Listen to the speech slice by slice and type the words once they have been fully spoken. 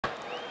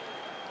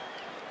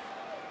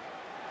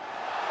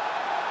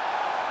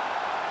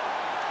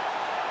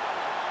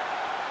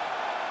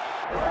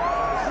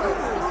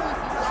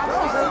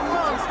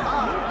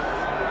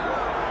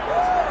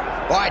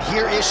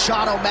Here is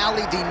Sean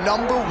O'Malley, the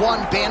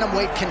 #1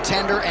 bantamweight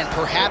contender and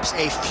perhaps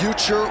a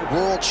future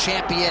world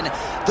champion.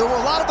 There were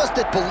a lot of us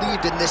that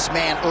believed in this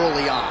man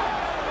early on.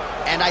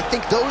 And I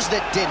think those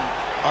that didn't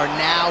are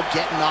now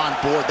getting on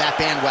board that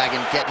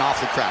bandwagon, getting off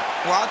the crowd.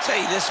 Well, I'll tell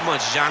you this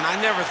much, John. I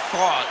never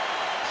thought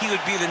he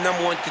would be the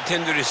 #1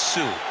 contender to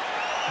sue.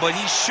 But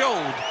he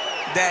showed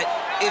that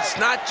it's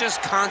not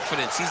just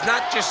confidence. He's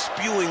not just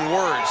spewing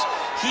words.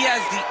 He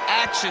has the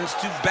actions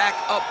to back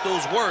up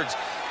those words.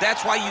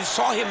 That's why you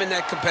saw him in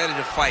that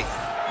competitive fight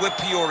with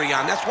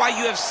Topuria. That's why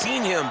you have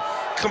seen him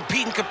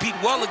compete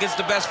well against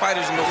the best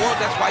fighters in the world.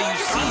 That's why you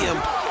see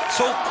him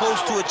so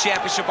close to a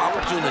championship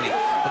opportunity.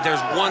 But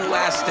there's one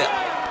last step,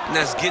 and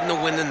that's getting the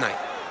win tonight.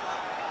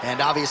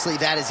 And obviously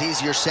that is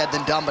easier said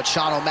than done, but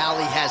Sean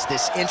O'Malley has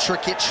this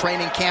intricate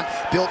training camp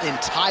built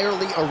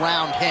entirely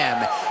around him,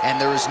 and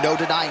there is no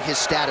denying his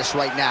status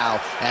right now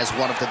as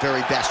one of the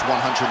very best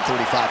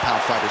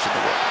 135-pound fighters in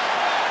the world.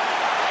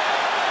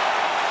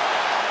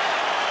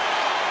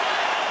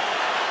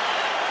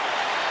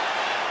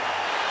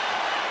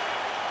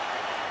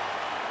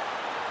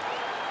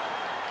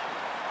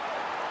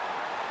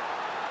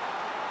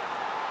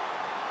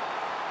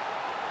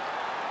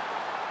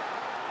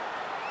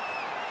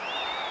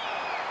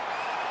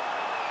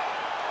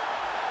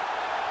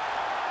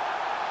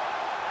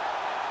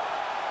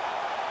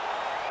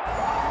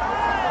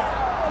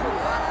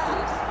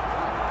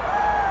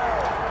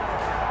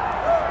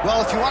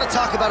 Well, if you want to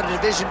talk about a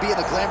division being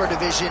the glamour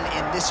division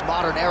in this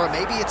modern era,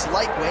 maybe it's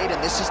lightweight,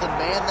 and this is the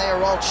man they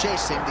are all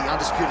chasing, the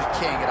undisputed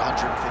king at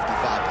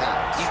 155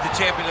 pounds. He's the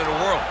champion of the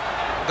world,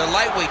 the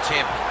lightweight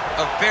champion,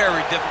 a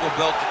very difficult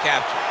belt to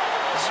capture.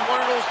 This is one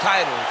of those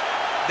titles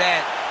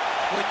that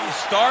when you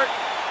start,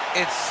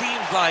 it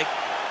seems like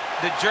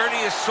the journey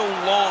is so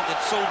long,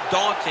 it's so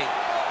daunting,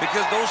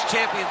 because those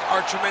champions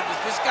are tremendous.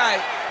 This guy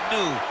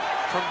knew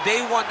from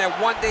day one that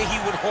one day he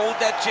would hold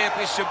that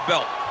championship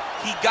belt.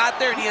 He got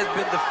there, and he has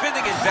been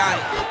defending it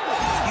valiantly.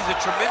 He's a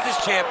tremendous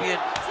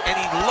champion, and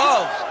he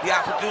loves the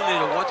opportunity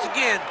to once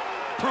again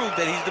prove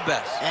that he's the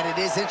best. And it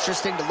is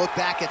interesting to look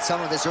back at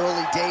some of his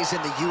early days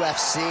in the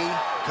UFC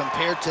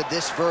compared to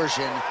this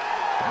version.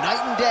 Night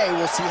and day,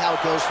 we'll see how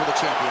it goes for the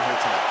champion here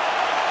tonight.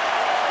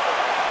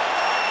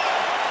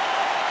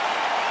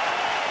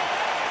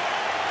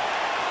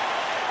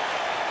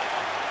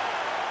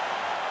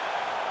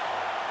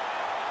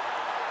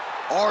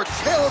 Our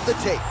tail of the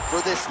tape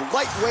for this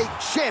lightweight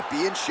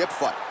championship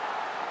fight.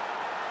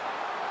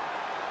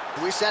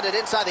 We send it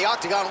inside the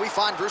octagon. We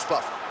find Bruce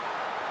Buffer.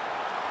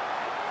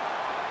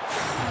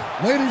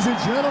 Ladies and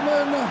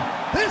gentlemen,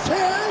 this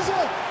is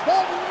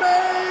the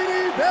main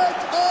event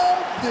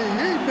of the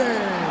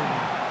evening.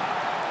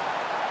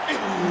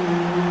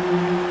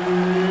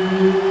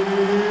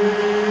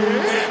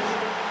 It's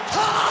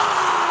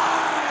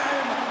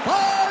time!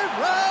 5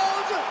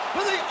 rounds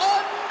for the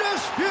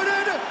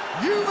undisputed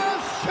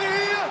UFC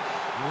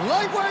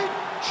Lightweight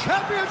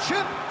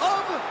Championship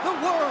of the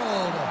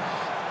World.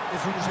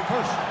 Introducing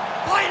first,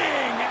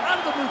 fighting out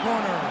of the blue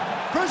corner,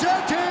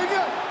 presenting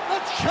the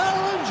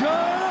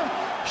challenger,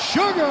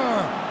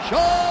 Sugar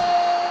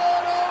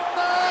Sean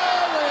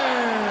O'Malley.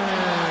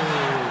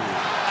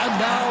 And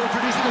now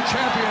introducing the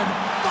champion,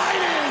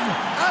 fighting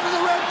out of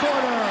the red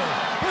corner,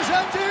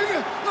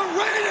 presenting the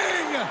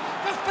reigning,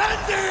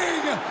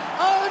 defending,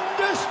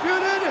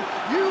 undisputed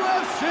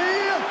UFC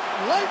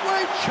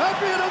Lightweight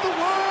Champion of the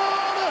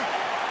World,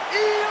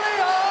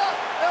 Ilia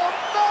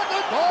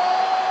Topuria.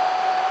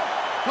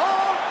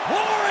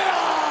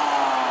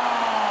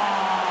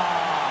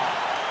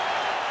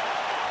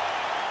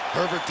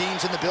 Herbert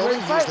Dean's in the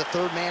building. He's the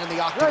third man in the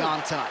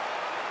octagon tonight.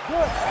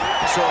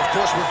 So, of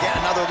course, we're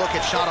getting another look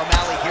at Sean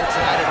O'Malley here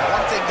tonight. And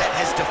one thing that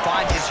has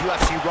defined his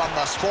UFC run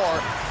thus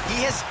far,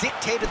 he has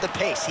dictated the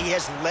pace. He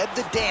has led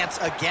the dance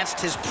against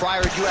his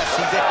prior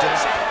UFC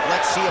victims.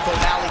 Let's see if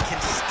O'Malley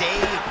can stay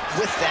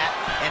with that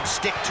and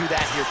stick to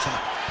that here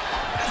tonight.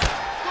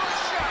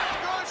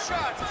 Good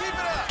shots, keep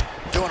it up.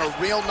 Doing a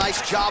real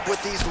nice job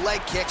with these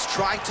leg kicks,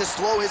 trying to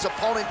slow his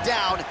opponent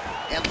down,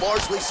 and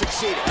largely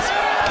succeeding.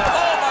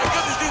 Oh my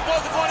goodness, these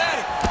boys are going at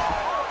it.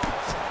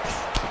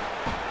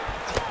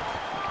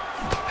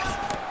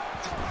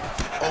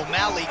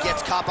 O'Malley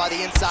gets caught by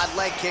the inside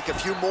leg kick. A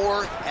few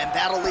more, and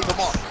that'll leave a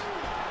mark.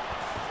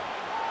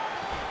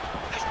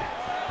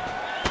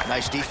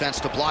 Nice defense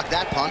to block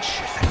that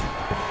punch.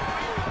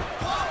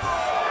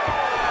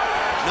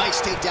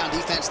 Nice takedown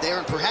defense there,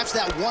 and perhaps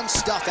that one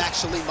stuff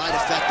actually might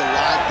affect the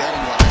live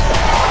betting line.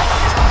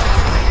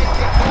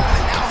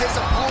 And now his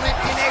opponent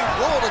in a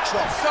world of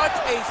trouble. Such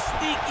a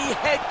sneaky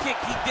head kick.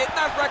 He did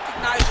not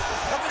recognize it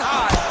was coming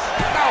high.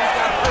 Now he's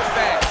got a first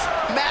bag.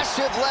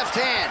 Massive left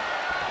hand.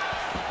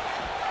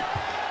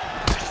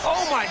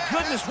 Oh my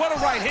goodness, what a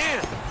right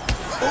hand.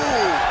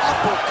 Ooh,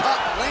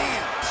 uppercut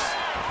lands.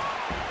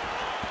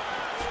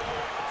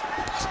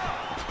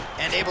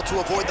 And able to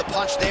avoid the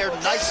punch there.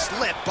 Nice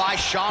slip by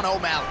Sean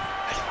O'Malley.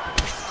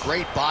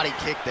 Great body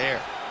kick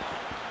there.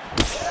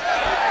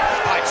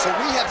 right, so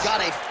we have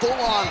got a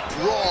full-on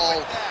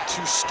brawl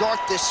to start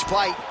this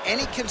fight.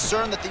 Any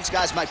concern that these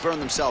guys might burn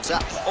themselves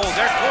out? Oh,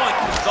 they're going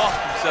to exhaust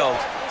themselves.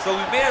 So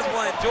we may as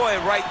well enjoy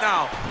it right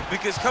now,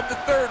 because come the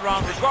third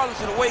round, regardless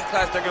of the weight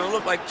class, they're going to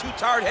look like two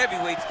tired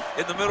heavyweights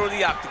in the middle of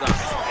the octagon.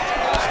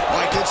 All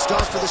right, good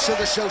start for the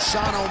Sugar Show.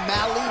 Sean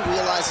O'Malley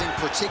realizing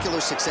particular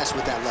success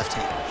with that left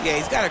hand. Yeah,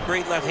 he's got a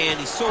great left hand.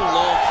 He's so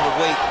long for the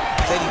weight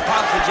that he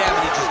pops the jab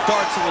and he just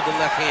darts it with the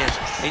left hand.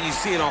 And you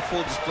see it on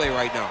full display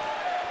right now.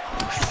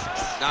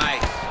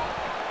 Nice.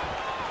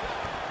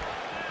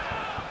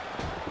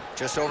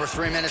 Just over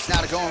 3 minutes now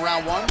to go in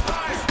round one.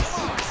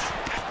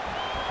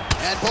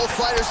 And both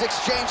fighters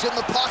exchange in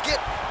the pocket.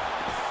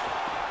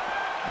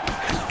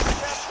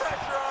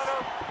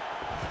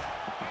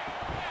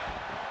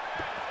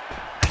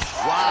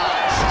 Wow,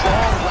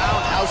 strong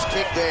roundhouse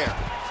kick there.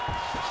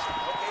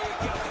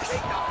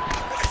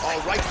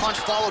 Oh, right punch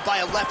followed by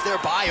a left there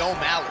by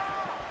O'Malley.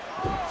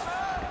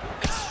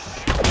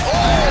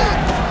 Oh!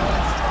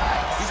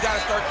 He's got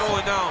to start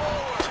throwing down.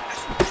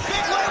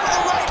 Big leg with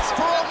the right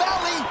for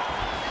O'Malley.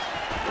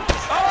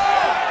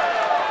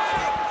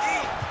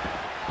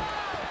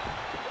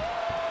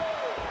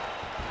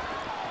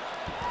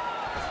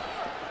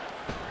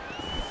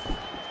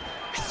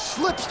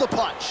 Slips the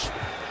punch.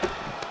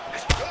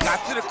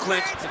 Got to the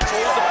clinch,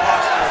 controls the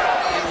posture,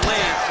 and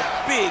lands some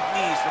big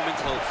knees from in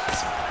close.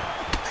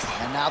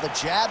 And now the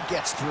jab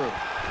gets through.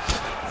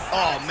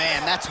 Oh,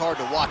 man, that's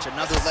hard to watch.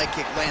 Another leg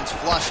kick lands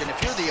flush, and if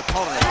you're the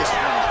opponent at this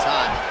point in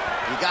time,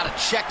 you got to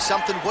check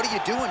something. What are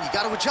you doing? You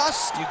got to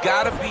adjust. You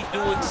got to be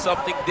doing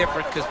something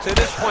different, because to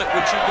this point,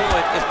 what you're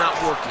doing is not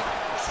working.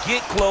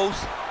 Get close,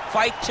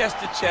 fight chest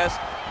to chest,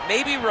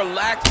 maybe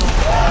relax.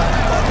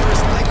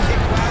 Thunderous leg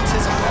kick rounds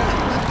his opponent.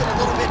 Lifted a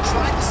little bit,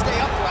 trying to stay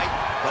upright,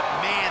 but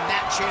man,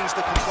 that changed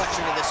the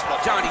complexion of this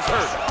fight. John, he's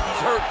hurt.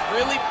 He's hurt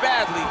really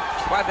badly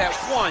by that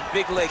one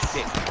big leg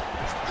kick.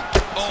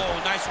 Oh,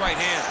 nice right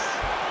hand.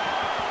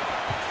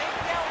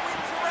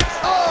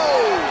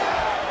 Oh!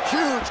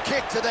 Huge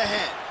kick to the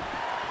head.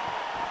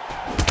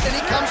 And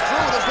he comes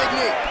through with a big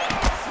knee.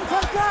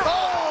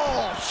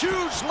 Oh!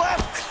 Huge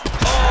left.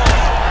 Oh,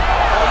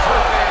 he's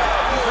hurt bad.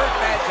 He's hurt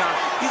bad, John.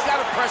 He's got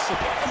to press him.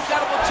 He's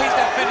got to go chase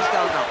that finish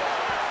down now.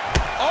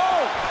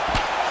 Oh!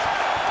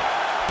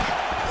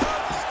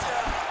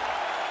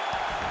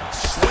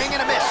 Swing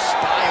and a miss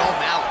by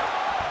O'Malley.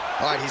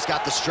 All right, he's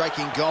got the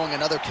striking going,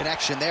 another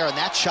connection there, and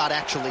that shot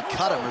actually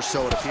cut him, or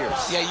so it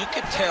appears. Yeah, you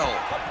could tell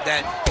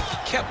that if he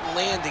kept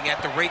landing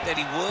at the rate that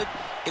he would,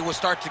 it would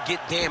start to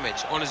get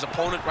damage on his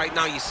opponent. Right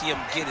now, you see him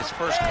get his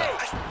first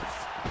cut.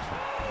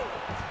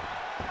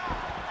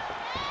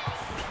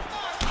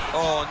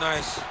 Oh,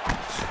 nice.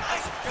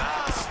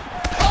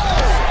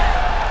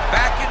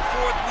 Back and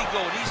forth we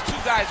go. These two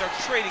guys are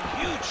trading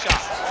huge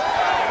shots.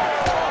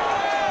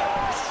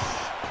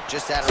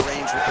 Just out of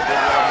range with the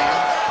big right hand.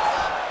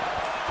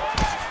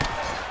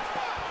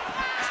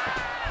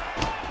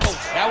 Oh,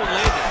 that one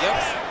landed, yep.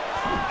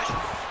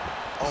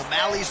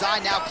 O'Malley's eye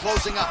now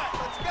closing up.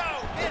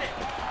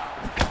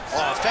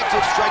 Oh,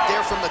 effective strike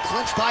there from the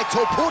clinch by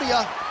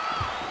Topuria.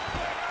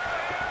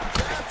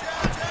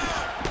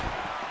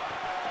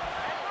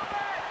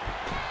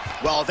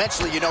 Well,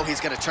 eventually you know he's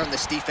going to turn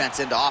this defense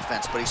into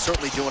offense, but he's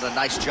certainly doing a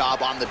nice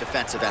job on the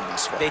defensive end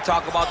this way. They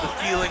talk about the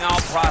feeling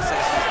out process.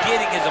 He's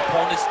getting his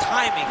opponent's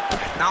timing.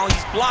 Now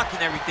he's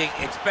blocking everything.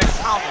 Expect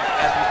counters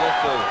as we go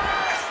forward.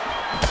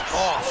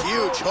 Oh,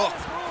 huge hook.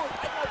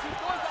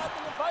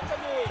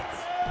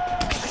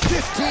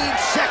 15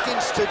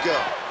 seconds to go.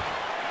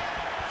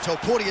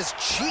 Topuria's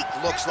cheek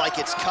looks like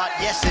it's cut.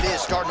 Yes, it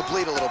is. Starting to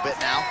bleed a little bit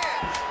now.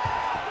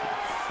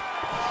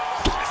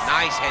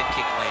 Nice head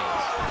kick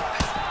lands.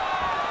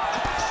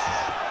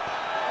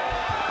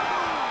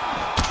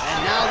 And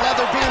now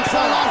leather being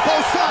thrown on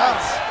both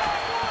sides.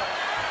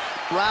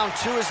 Round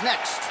two is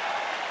next.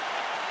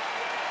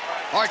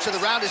 All right, so the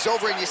round is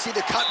over, and you see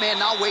the cut man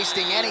not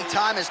wasting any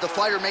time as the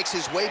fighter makes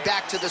his way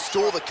back to the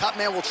stool. The cut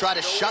man will try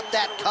to shut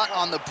that cut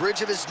on the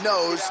bridge of his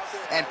nose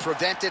and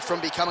prevent it from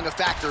becoming a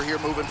factor here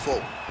moving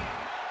forward.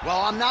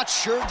 Well, I'm not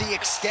sure the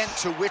extent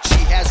to which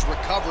he has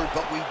recovered,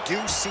 but we do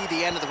see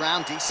the end of the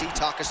round. DC,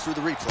 talk us through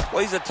the replay.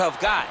 Well, he's a tough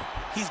guy.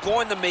 He's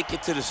going to make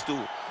it to the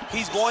stool.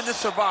 He's going to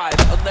survive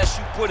unless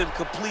you put him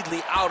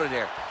completely out of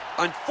there.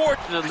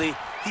 Unfortunately,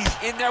 he's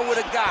in there with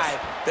a guy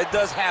that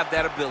does have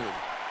that ability.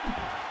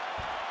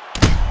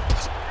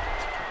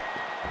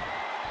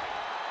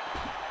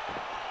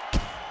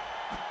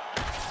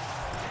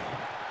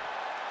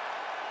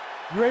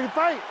 You ready to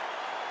fight?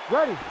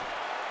 Ready.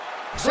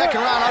 Second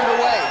round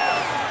underway.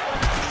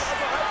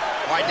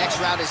 All right,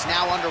 next round is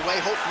now underway.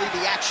 Hopefully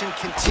the action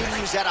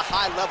continues at a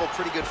high level.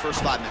 Pretty good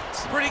first 5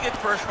 minutes. Pretty good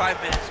first 5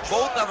 minutes.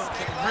 Both of them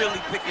can really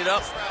pick it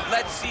up.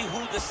 Let's see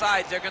who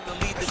decides they're going to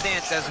lead the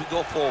dance as we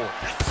go forward.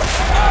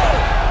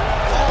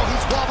 Oh,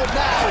 he's wobbled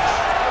now.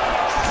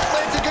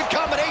 Lands a good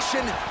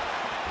combination.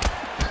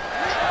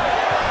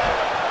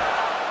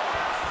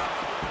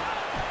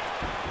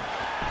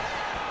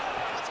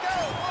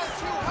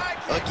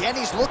 Again,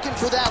 he's looking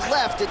for that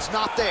left. It's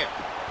not there.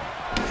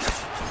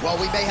 Well,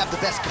 we may have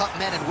the best cut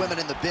men and women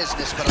in the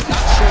business, but I'm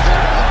not sure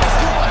they're going to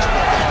do much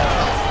with that.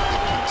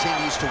 It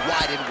continues to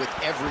widen with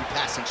every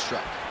passing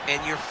strike. And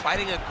you're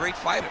fighting a great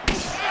fighter.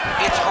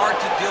 It's hard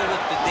to deal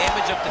with the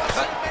damage of the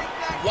cut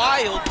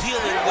while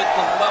dealing with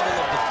the level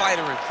of the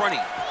fighter in front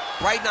of you.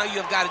 Right now,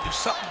 you've got to do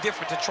something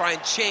different to try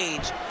and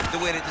change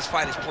the way that this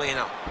fight is playing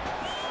out.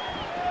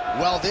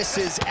 Well, this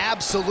is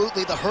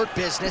absolutely the hurt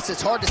business.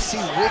 It's hard to see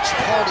which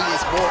party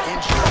is more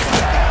injured, but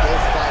I think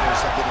both fighters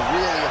have been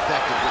really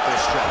effective with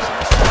their strikes in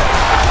this fight.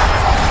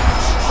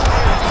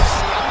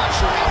 I'm not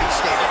sure how he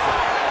stayed up with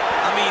it.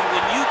 I mean,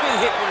 when you've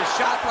been hit with a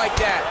shot like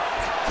that,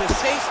 to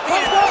stay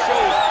standing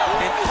shows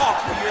and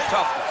talk for your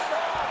toughness.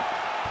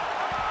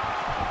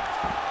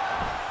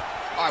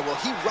 All right, well,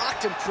 he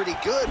rocked him pretty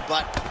good,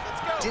 but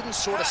didn't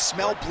sort of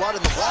smell blood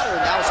in the water,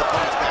 and now his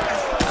opponent's back.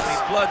 I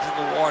mean, blood's in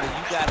the water.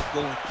 You got to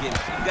go and get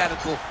it. You got to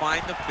go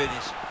find the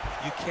finish.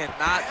 You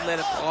cannot let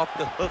him off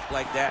the hook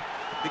like that,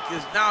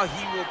 because now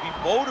he will be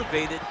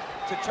motivated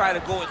to try to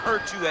go and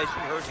hurt you as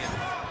you hurt him.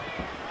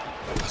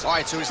 All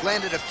right, so he's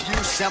landed a few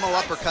seminal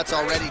uppercuts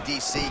already,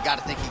 DC. Got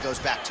to think he goes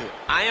back to it.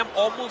 I am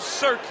almost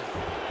certain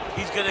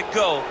he's going to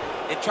go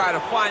and try to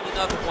find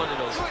another one of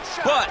those.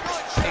 But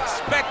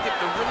expect him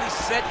to really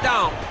set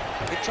down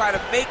and try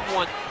to make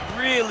one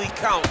really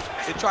count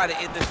to try to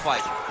end this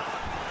fight.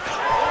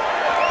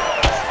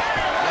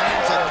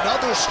 Lands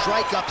another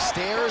strike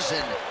upstairs,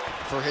 and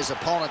for his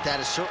opponent, that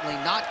is certainly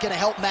not going to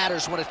help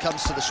matters when it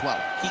comes to the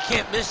swelling. He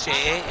can't miss,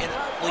 Jay, and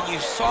when you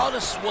saw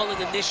the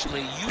swelling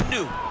initially, you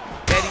knew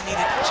that he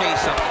needed to change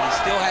something. He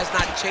still has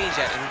not changed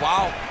that, and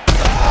wow.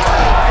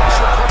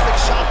 Perfect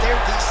shot there,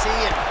 DC,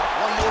 and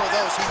one more of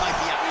those, he might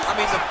be out. I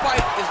mean, the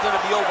fight is going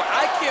to be over.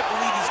 I can't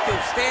believe he's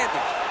still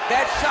standing.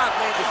 That shot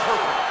landed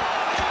perfect.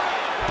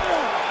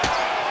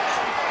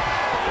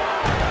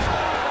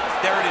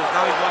 There it is.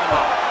 Now he's running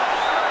out.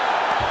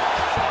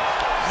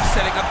 He's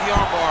setting up the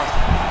armbar.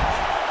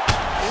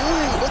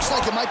 Ooh, looks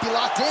like it might be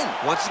locked in.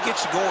 Once he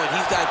gets you going,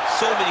 he's got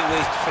so many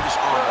ways to finish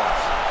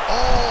armbars.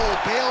 Oh,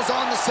 bails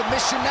on the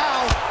submission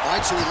now. All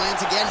right, so he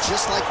lands again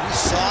just like we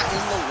saw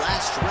in the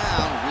last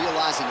round,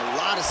 realizing a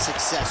lot of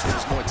success with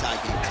his Muay Thai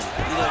game too.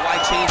 You know,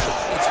 why change it?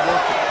 It's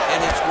working,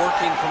 and it's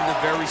working from the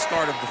very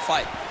start of the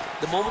fight.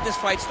 The moment this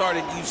fight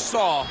started, you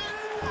saw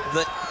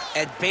the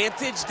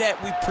advantage that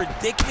we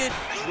predicted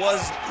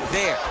was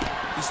there.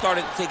 He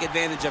started to take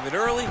advantage of it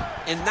early,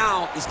 and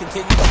now is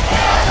continuing.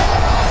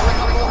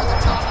 Over the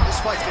top.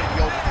 This fight's going to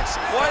be over this.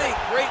 What a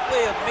great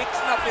way of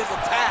mixing up his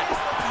attacks.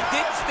 He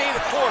didn't stay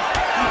the course.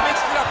 He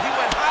mixed it up. He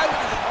went high with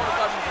his opponent,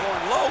 thought he was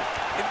going low,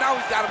 and now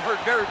he's got him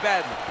hurt very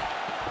badly.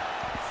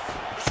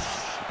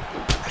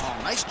 Oh,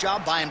 nice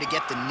job by him to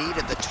get the knee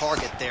to the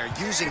target there,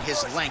 using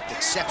his length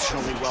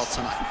exceptionally well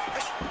tonight.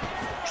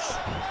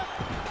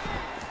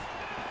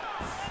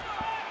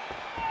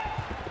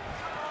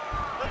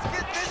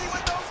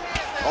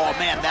 Oh,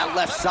 man, that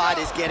left side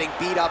is getting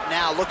beat up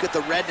now. Look at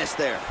the redness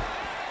there.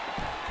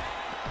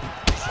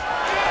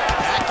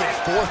 Back and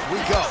forth we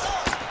go.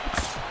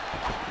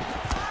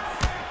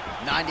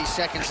 90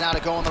 seconds now to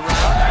go in the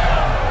round.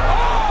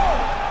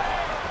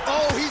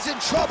 Oh, he's in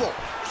trouble.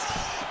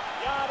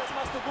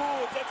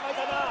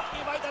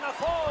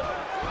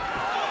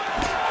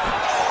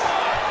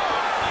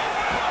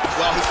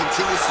 Well, he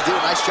continues to do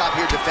a nice job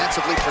here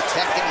defensively,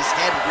 protecting his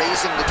head,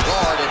 raising the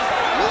guard, and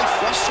really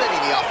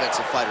frustrating the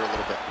offensive fighter a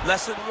little bit.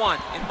 Lesson one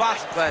in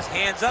boxing class,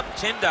 hands up,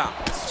 chin down.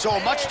 So a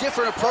much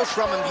different approach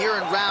from him here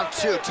in round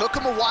two. Took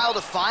him a while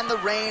to find the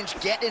range,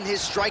 get in his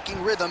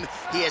striking rhythm.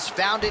 He has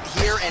found it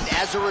here, and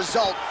as a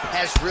result,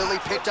 has really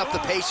picked up the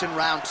pace in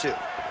round two.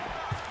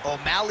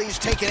 O'Malley's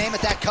taking aim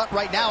at that cut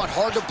right now, and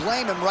hard to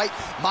blame him, right?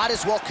 Might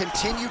as well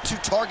continue to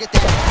target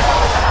that.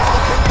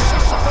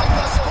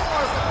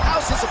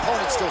 How's his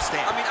opponent still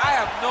standing? I mean, I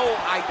have no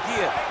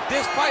idea.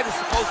 This fight is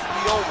supposed to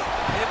be over,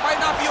 and it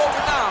might not be over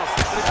now,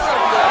 but it's going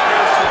to be over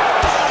very soon.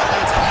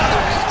 It's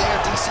another knee there,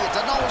 DC. It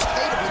doesn't always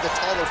pay to be the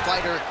taller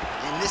fighter.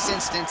 In this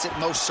instance, it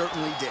most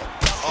certainly did.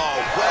 Oh,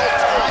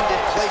 well-timed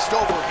and placed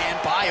overhand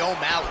by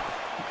O'Malley.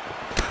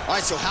 All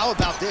right, so how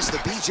about this?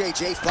 The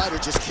BJJ fighter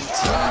just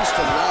continues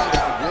to land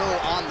at will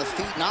on the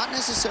feet. Not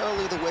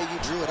necessarily the way you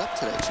drew it up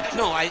today, Chief.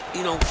 No,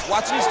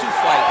 watching these two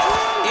fights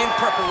in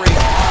preparation.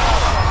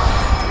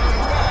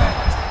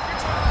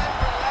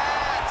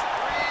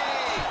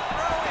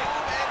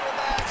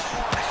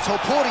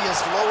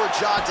 Topuria's lower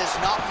jaw does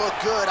not look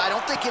good. I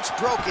don't think it's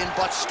broken,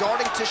 but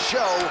starting to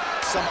show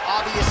some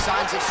obvious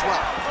signs of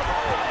swelling.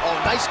 Oh,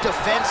 nice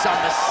defense on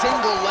the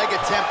single leg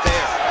attempt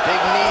there.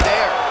 Big knee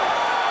there.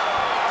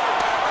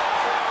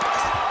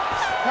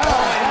 Oh,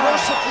 and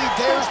mercifully,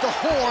 there's the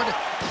horn.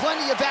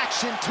 Plenty of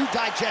action to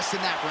digest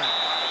in that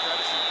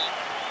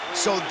round.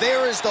 So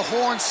there is the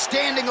horn,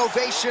 standing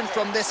ovation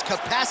from this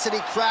capacity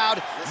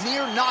crowd.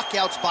 Near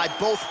knockouts by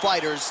both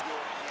fighters.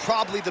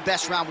 Probably the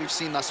best round we've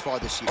seen thus far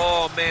this year.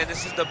 Oh, man,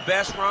 this is the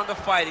best round of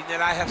fighting that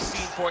I have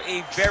seen for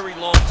a very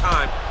long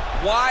time.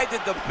 Why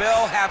did the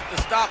bell have to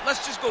stop?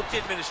 Let's just go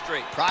 10 minutes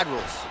straight. Pride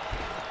rules.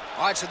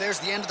 All right, so there's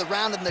the end of the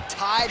round, and the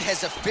tide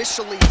has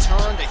officially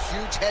turned. A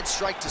huge head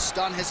strike to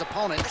stun his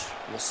opponent.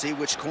 We'll see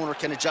which corner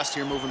can adjust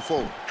here moving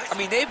forward. I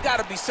mean, they've got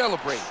to be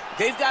celebrating.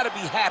 They've got to be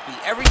happy.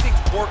 Everything's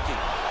working.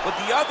 But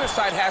the other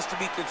side has to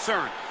be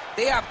concerned.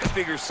 They have to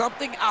figure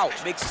something out,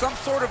 make some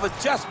sort of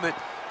adjustment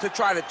to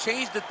try to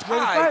change the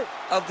tide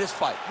of this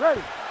fight.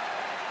 Ready.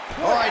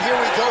 All right, here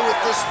we go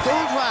with this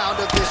third round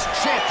of this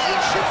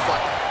championship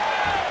fight.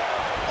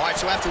 All right,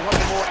 so after one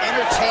of the more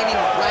entertaining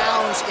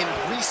rounds in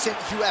recent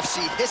UFC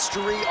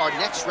history, our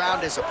next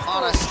round is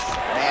upon us.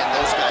 Man,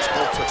 those guys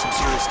both took some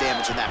serious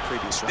damage in that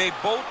previous round. They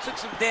both took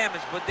some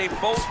damage, but they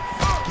both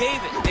gave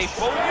it. They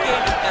both gave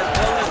it as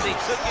well as they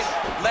took it.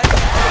 Big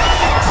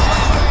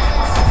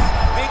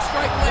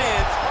strike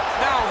lands.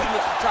 Now he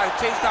looks to try to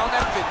chase down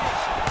that finish.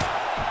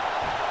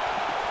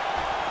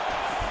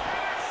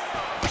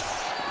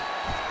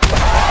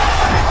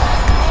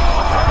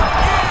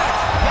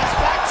 Gets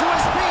back to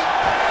his feet.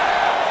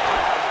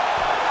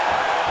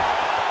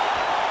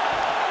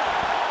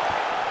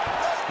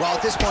 Well,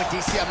 at this point,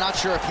 DC, I'm not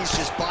sure if he's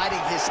just biding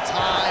his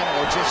time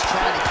or just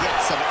trying to get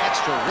some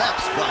extra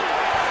reps, but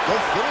go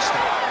finish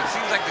that. It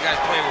seems like the guy's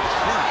playing with his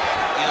food.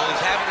 You know,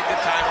 he's having a good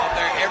time out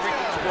there.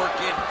 Everything's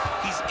working.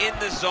 He's in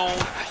the zone.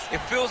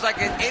 It feels like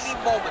at any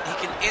moment he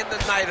can end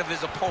the night of his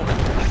opponent.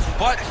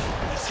 But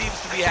he seems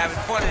to be having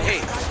fun. And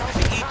hey,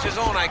 to each his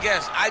own, I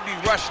guess. I'd be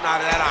rushing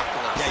out of that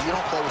octagon. Yeah, you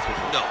don't play with your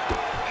food. No.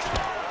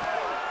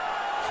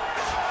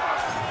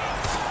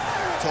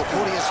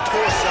 Topuria's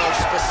torso,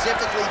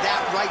 specifically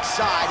that right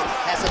side,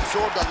 has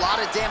absorbed a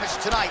lot of damage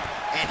tonight.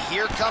 And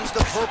here comes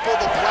the purple,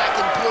 the black,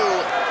 and blue.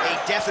 A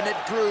definite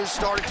bruise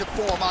starting to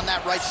form on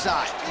that right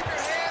side. Keep your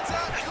hands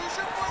up. Use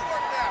your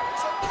footwork now.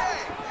 It's okay.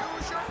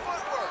 Use your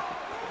footwork.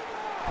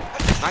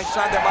 Nice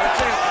shot there by the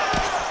champ.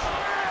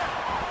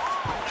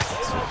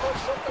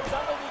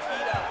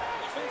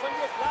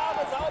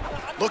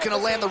 Looking to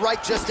land the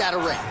right just out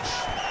of range.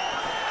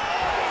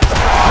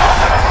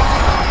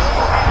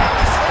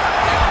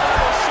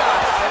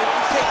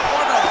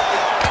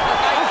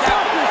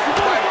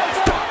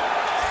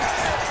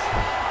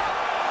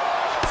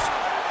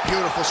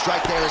 Beautiful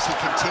strike there as he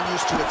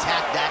continues to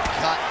attack that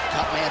cut.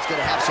 Cutman's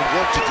going to have some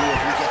work to do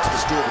if we get to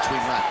the stool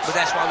between rounds. But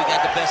that's why we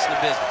got the best in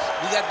the business.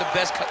 We got the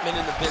best cut men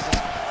in the business,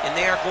 and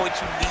they are going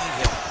to need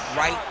him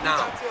right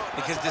now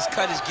because this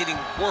cut is getting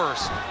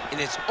worse, and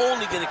it's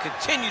only going to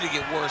continue to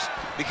get worse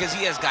because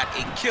he has got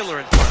a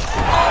killer in front of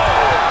him.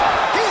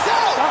 Oh! He's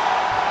out!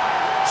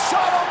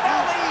 Sean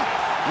O'Malley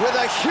with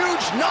a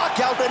huge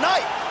knockout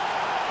tonight.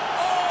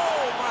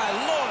 Oh, my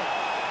Lord.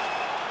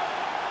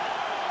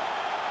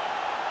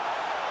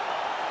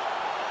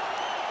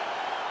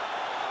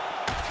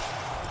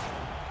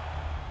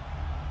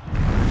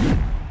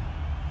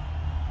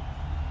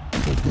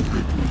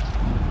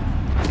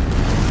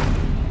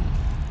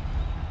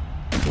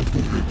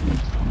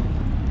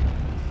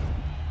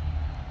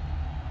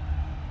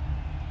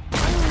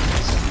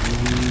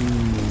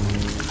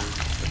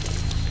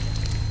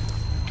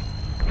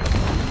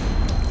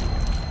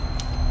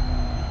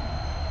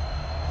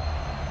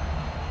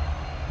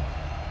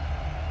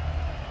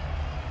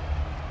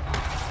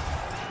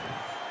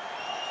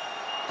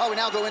 Oh, we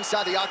now go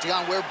inside the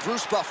octagon where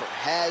Bruce Buffer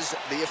has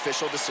the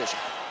official decision.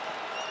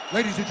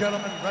 Ladies and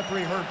gentlemen,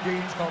 referee Herb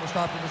Dean's called a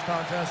stop to this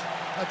contest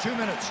at 2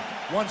 minutes,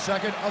 1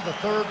 second of the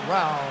third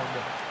round.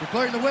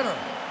 Declaring the winner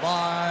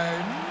by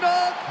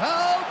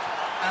knockout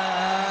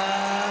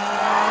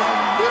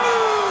and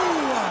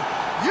new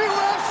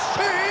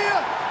UFC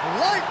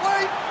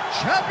lightweight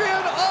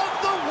champion of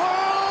the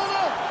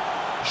world,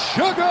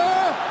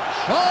 Sugar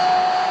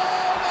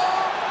Sean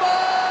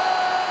O'Malley.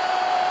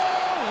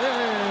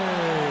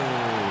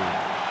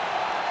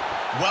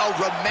 Well,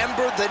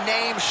 remember the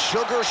name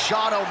Sugar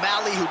Sean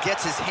O'Malley, who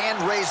gets his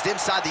hand raised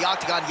inside the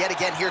octagon yet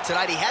again here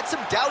tonight. He had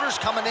some doubters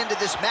coming into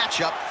this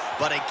matchup,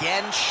 but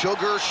again,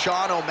 Sugar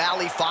Sean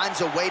O'Malley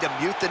finds a way to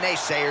mute the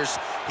naysayers.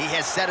 He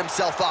has set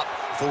himself up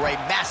for a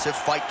massive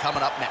fight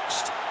coming up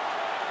next.